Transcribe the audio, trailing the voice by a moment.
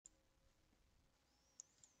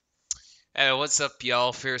Hey, what's up,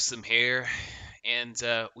 y'all? Fearsome here, and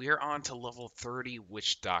we are on to level 30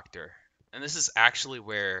 Witchdoctor. And this is actually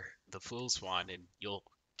where the Fool's Wand, and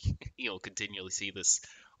you'll continually see this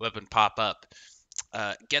weapon pop up,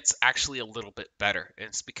 gets actually a little bit better. And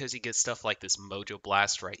it's because you get stuff like this Mojo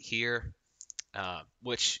Blast right here,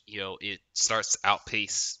 which it starts to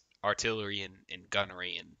outpace artillery and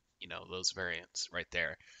gunnery and those variants right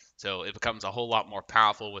there. So it becomes a whole lot more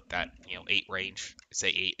powerful with that 8 range. I say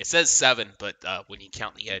 8. It says 7, but when you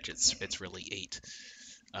count the edge, it's really 8.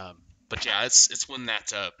 But yeah, it's when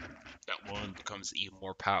that one becomes even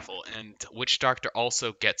more powerful. And Witch Doctor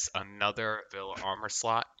also gets another Villa armor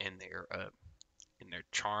slot in their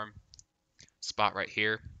charm spot right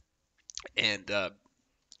here. And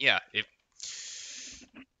yeah,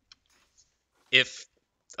 if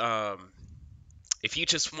um if you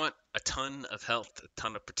just want a ton of health, a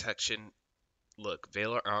ton of protection, look,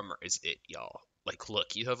 Valor Armor is it, y'all. Like,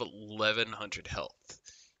 look, you have 1100 health.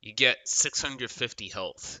 You get 650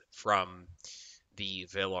 health from the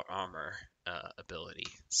Valor Armor ability.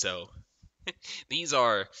 So these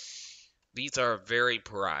are these are very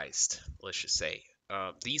prized, let's just say.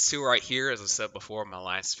 These two right here, as I said before in my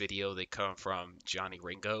last video, they come from Johnny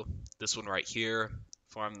Ringo. This one right here,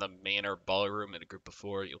 from the Manor Ballroom in a group of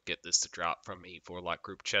 4, you'll get this to drop from a 4-lot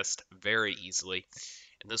group chest very easily.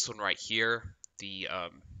 And this one right here, the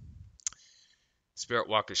Spirit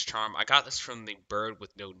Walker's Charm, I got this from the Bird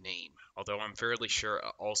with No Name, although I'm fairly sure it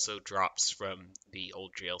also drops from the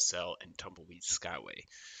old jail cell in Tumbleweed Skyway.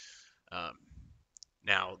 Um,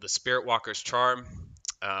 Now, the Spirit Walker's Charm,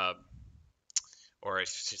 uh, or I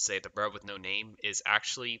should say the Bird with No Name, is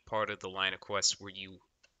actually part of the line of quests where you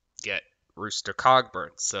get Rooster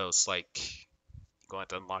Cogburn. So it's like you're going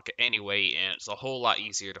to unlock it anyway, and it's a whole lot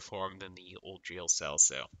easier to farm than the old jail cell.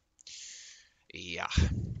 So yeah,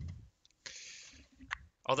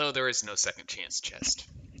 although there is no second chance chest.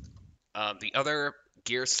 The other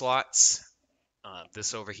gear slots,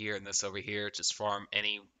 this over here and this over here, just farm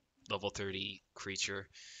any level 30 creature.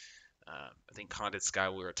 I think Condit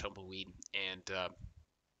Skyway or Tumbleweed, and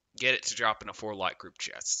get it to drop in a 4-lot group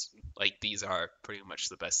chest. Like, these are pretty much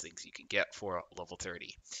the best things you can get for level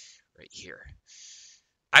 30 right here.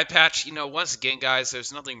 Eye patch, once again, guys,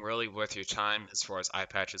 there's nothing really worth your time as far as eye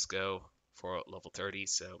patches go for level 30.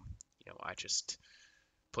 So, I just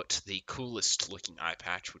put the coolest looking eye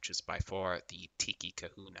patch, which is by far the Tiki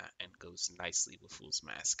Kahuna, and goes nicely with Fool's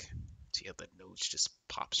Mask. So, yeah, the nose just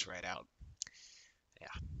pops right out. Yeah,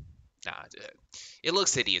 nah, it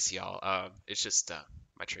looks hideous, y'all. It's just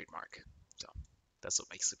my trademark. So that's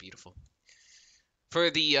what makes it beautiful. For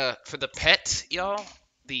the pet, y'all,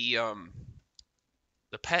 the um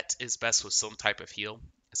the pet is best with some type of heal.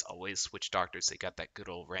 As always, Witch Doctors, they got that good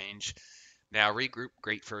old range. Now, regroup,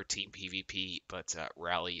 great for team PvP, but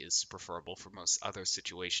rally is preferable for most other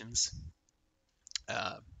situations.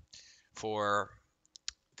 Uh, for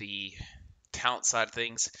the talent side of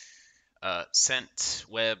things, scent,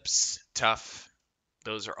 webs, tough,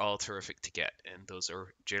 those are all terrific to get, and those are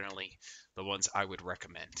generally the ones I would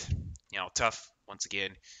recommend. Tough, once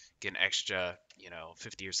again, get an extra,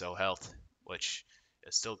 50 or so health, which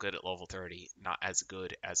is still good at level 30. Not as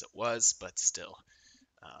good as it was, but still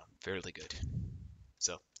fairly good.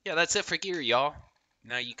 So, yeah, that's it for gear, y'all.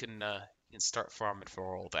 Now you can start farming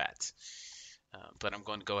for all that. But I'm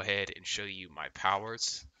going to go ahead and show you my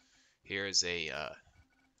powers. Here's well,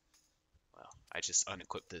 I just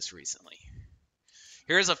unequipped this recently.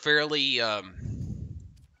 Here's a fairly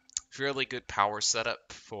good power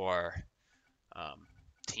setup for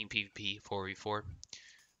Team PvP 4v4.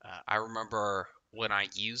 I remember when I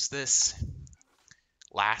used this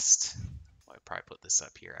last. Well, I probably put this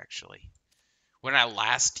up here actually. When I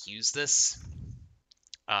last used this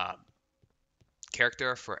um,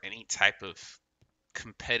 character for any type of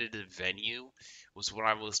competitive venue was when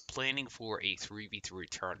I was planning for a 3v3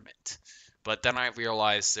 tournament. But then I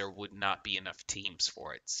realized there would not be enough teams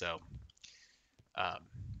for it, so um,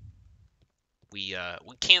 we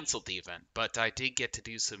canceled the event, but I did get to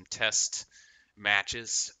do some test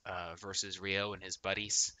matches versus Rio and his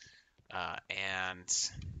buddies,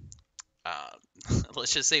 and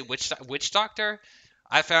let's just say Witch Doctor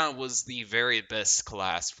I found was the very best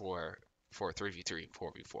class for 3v3 and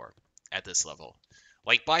 4v4 at this level,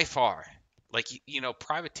 like by far. Like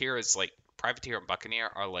Privateer and Buccaneer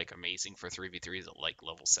are like amazing for 3v3s at like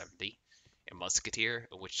level 70, and Musketeer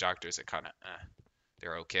and Witch Doctors are kind of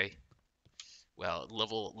they're okay. Well,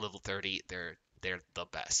 level 30, they're the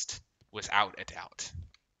best without a doubt.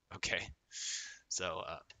 Okay, so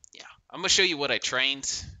yeah, I'm gonna show you what I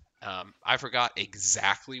trained. I forgot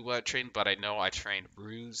exactly what I trained, but I know I trained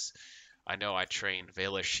Ruse. I know I trained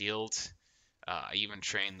Vela Shield. I even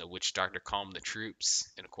trained the Witchdoctor calm the troops,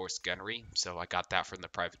 and of course gunnery. So I got that from the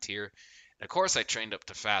privateer. And of course I trained up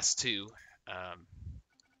to fast too, um,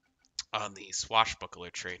 on the swashbuckler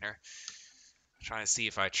trainer. Trying to see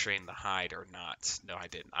if I trained the hide or not. No, I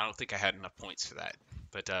didn't. I don't think I had enough points for that.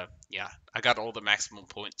 But yeah, I got all the maximum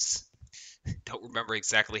points. Don't remember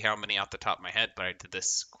exactly how many off the top of my head, but I did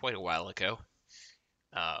this quite a while ago.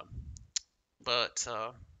 Um, but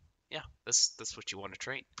yeah, that's what you want to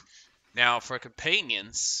train. Now for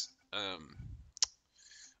companions, I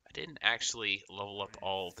didn't actually level up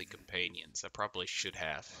all the companions. I probably should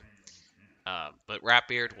have. But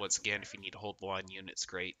Ratbeard, once again, if you need to hold line units,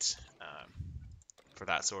 great for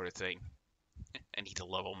that sort of thing. I need to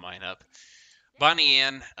level mine up. Bonnie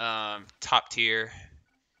Ann, top tier.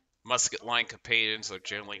 Musket line companions are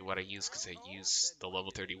generally what I use because I use the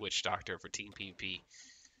level 30 Witchdoctor for team PvP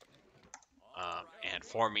and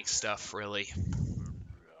farming stuff, really.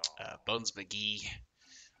 Bones McGee,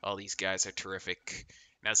 all these guys are terrific.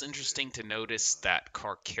 Now it's interesting to notice that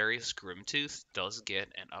Carcarius Grimtooth does get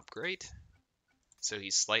an upgrade, so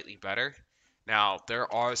he's slightly better. Now,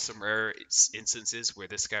 there are some rare instances where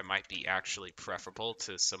this guy might be actually preferable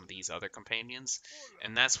to some of these other companions,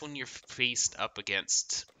 and that's when you're faced up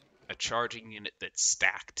against a charging unit that's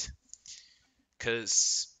stacked.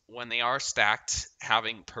 Because when they are stacked,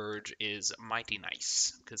 having Purge is mighty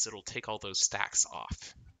nice, because it'll take all those stacks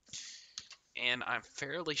off. And I'm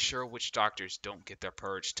fairly sure Witchdoctors don't get their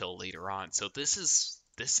Purge till later on, so this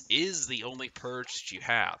is the only Purge that you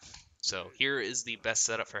have. So here is the best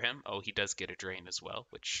setup for him. Oh, he does get a drain as well,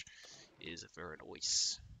 which is very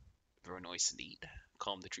nice. Very nice indeed.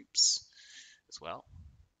 Calm the troops as well.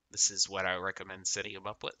 This is what I recommend setting him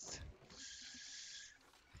up with.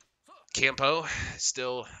 Campo,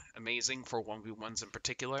 still amazing for 1v1s in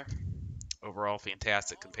particular. Overall,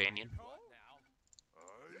 fantastic companion.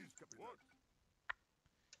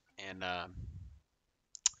 And,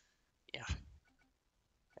 yeah.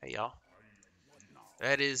 Hey, y'all.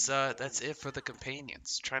 That's it for the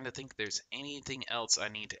companions. Trying to think if there's anything else I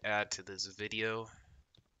need to add to this video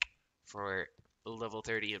for level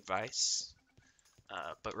 30 advice.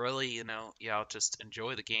 But really, yeah, I'll just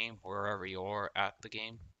enjoy the game wherever you are at the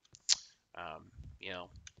game. You know,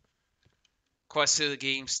 quest through the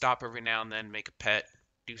game, stop every now and then, make a pet,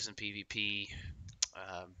 do some PvP,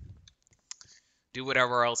 do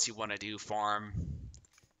whatever else you want to do, farm.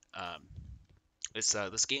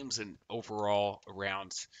 This game's an overall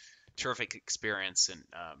around terrific experience, and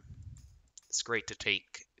it's great to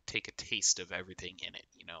take a taste of everything in it.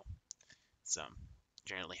 It's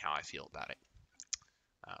generally how I feel about it.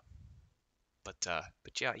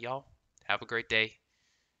 But yeah, y'all have a great day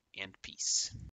and peace.